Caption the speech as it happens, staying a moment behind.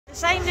We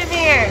zijn er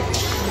weer.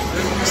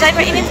 We zijn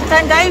weer in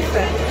Intratuin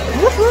Duiven.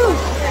 Woehoe.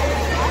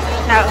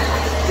 Nou,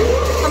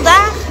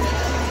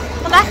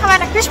 vandaag gaan wij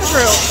naar Christmas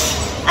World.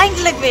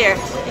 Eindelijk weer.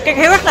 Ik kijk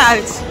heel erg naar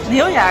uit. Een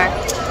heel jaar.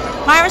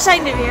 Maar we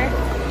zijn er weer.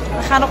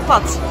 We gaan op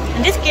pad.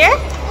 En dit keer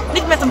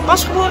niet met een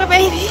pasgeboren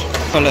baby.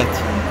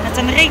 Met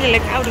een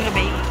redelijk oudere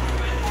baby.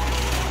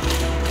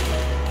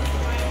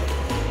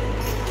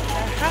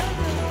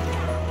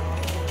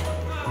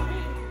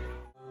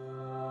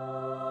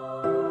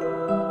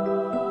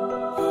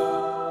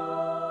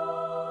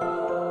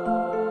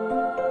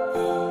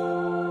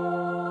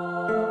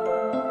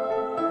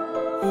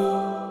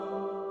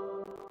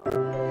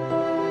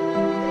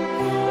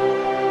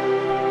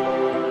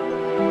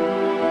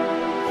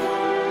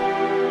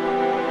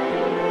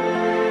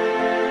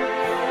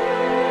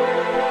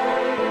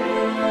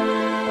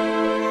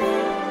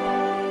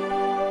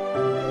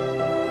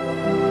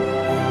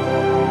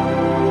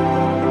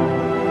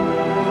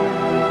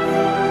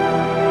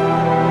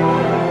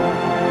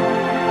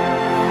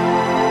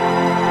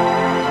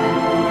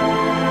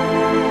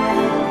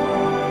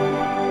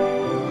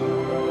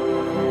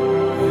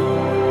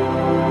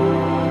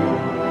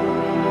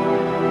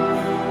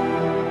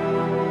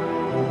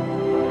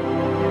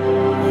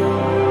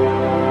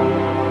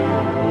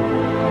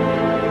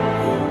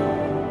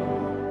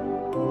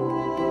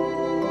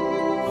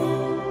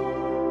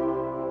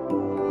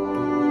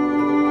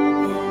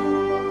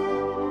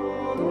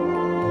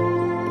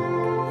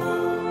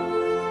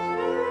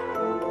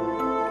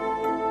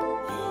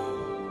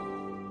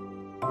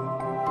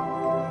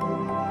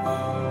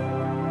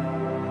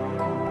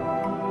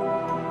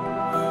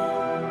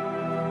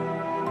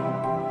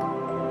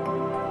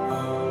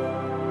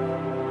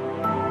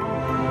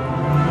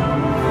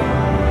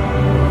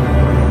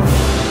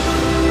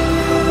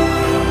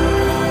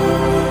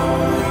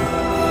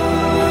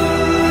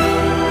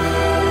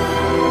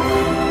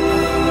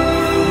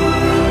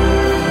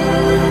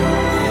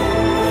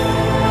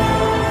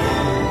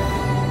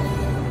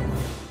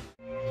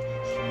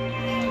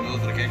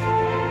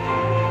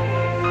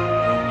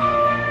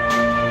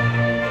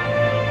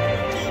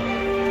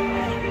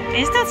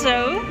 Is dat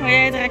zo? Wil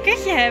jij het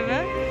raketje hebben?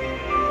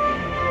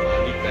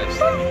 Niet best,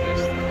 niet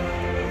best.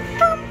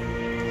 Pam!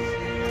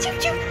 Tjoep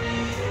tjoep!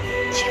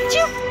 Tjoep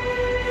tjoep!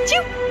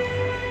 Tjoep!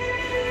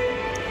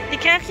 Die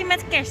krijg je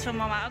met kerst van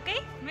mama, oké?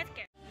 Met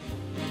kerst.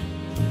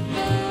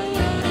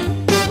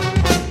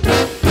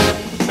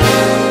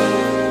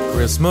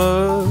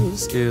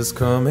 Christmas is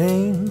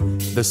coming,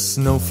 the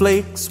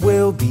snowflakes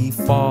will be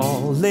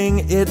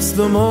falling. It's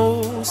the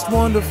most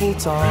wonderful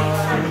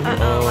time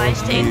of hij is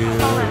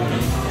tegengevallen.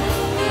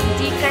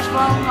 Die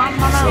kerstboom,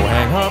 mama. So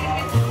hang up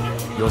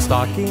your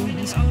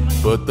stockings,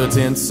 put the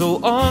tinsel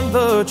on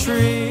the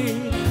tree,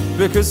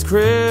 because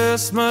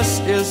Christmas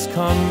is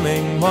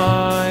coming,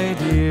 my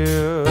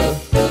dear.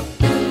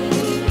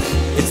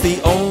 It's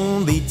the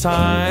only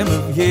time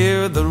of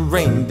year the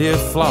reindeer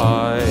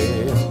fly.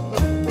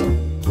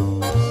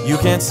 You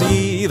can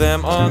see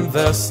them on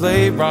their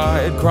sleigh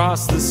ride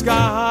across the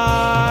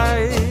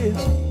sky.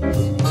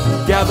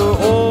 Gather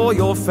all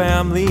your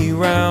family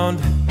round,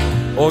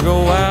 or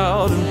go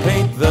out and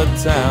paint the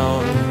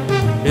town.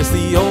 It's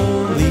the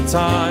only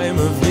time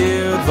of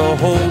year the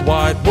whole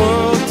wide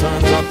world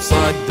turns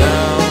upside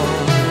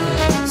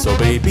down. So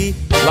baby,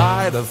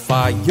 light a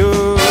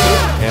fire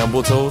and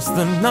we'll toast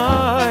the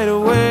night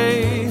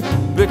away,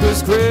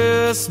 because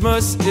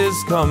Christmas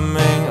is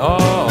coming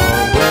our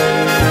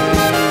way.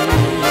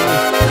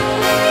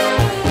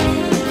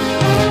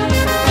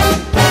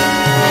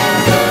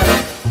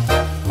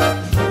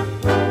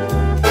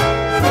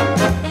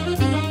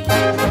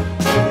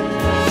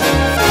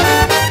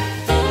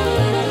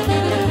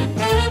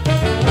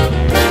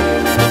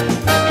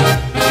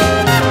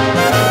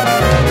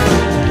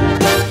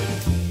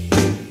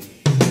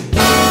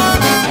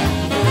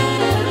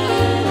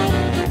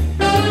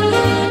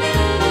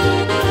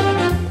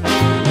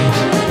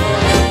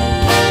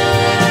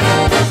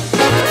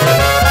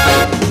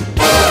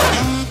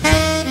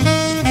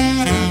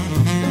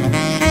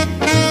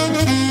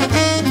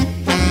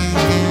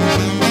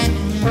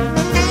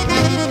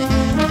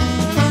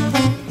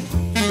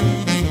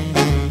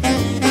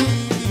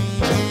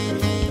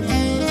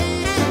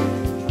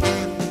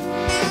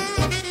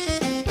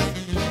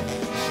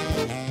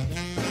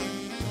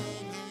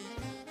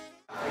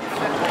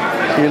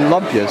 Hier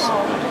lampjes.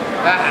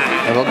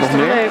 En wat nog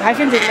meer? Leuk, hij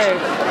vindt dit leuk.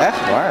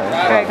 Echt waar?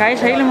 Kijk, hij is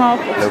helemaal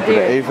Lopen er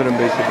geobsedeerd. even een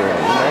beetje doorheen.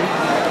 Nee?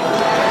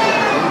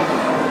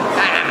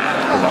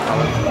 En dan gaan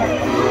we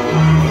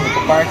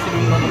een paardje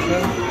doen dan of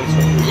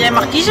zo. Jij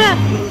mag kiezen.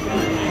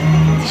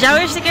 Het is jouw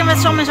eerste keer met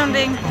Sam in zo'n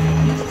ding.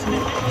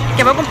 Ik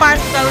heb ook een paard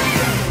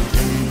gekozen.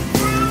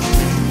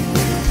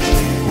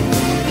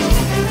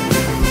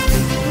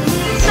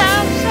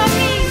 Sam,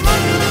 Sammy,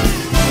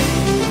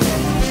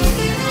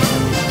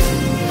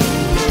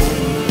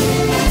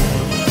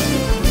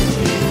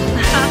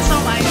 gaat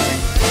Sam eigenlijk.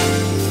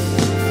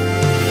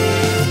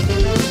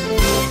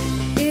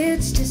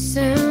 It's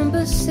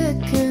December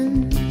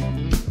 2nd.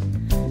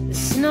 The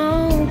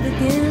snow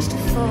begins to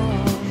fall.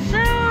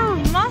 Zo,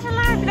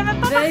 mazzelaar, heb je dat met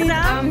papa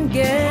gedaan? I'm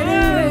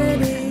getting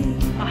ready.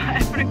 Oh,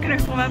 even een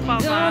knuffel met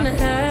papa. Gonna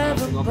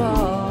have a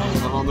ball.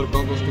 Aan de andere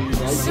kant was toen niet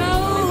bij.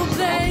 So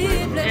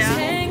babe, let's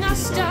hang our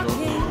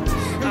stockings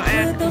and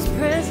put those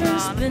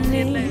presents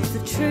beneath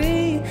the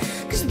tree.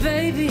 Cause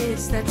baby,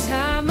 it's that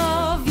time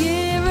of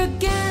year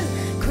again.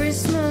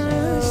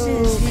 Christmas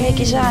is here. Kijk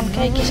eens aan,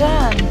 kijk eens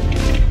aan.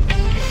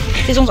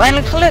 Het is ons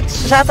eindelijk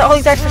gelukt. We zaten al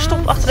die tijd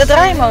verstopt achter de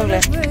draaimolen.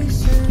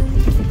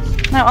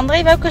 Nou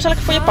André, welke zal ik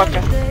voor je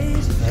pakken?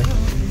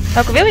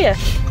 Welke wil je?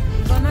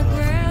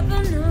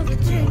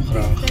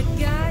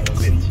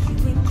 Wit.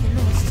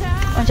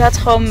 Want je had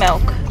gewoon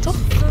melk, toch?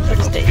 Dat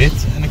is deze.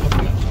 Wit en ik had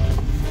melk.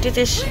 Dit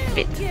is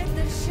wit.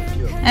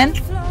 En?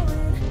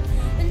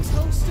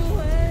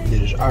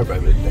 Dit is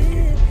aardbeiwit, denk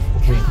ik.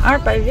 Of niet?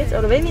 Aardbei-wit?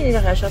 Oh, dat weet ik niet in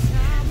de huis had.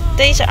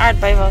 Deze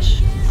aardbei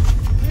was.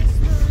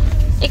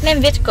 Ik neem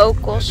wit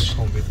kokos.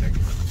 Gewoon wit, denk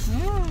ik.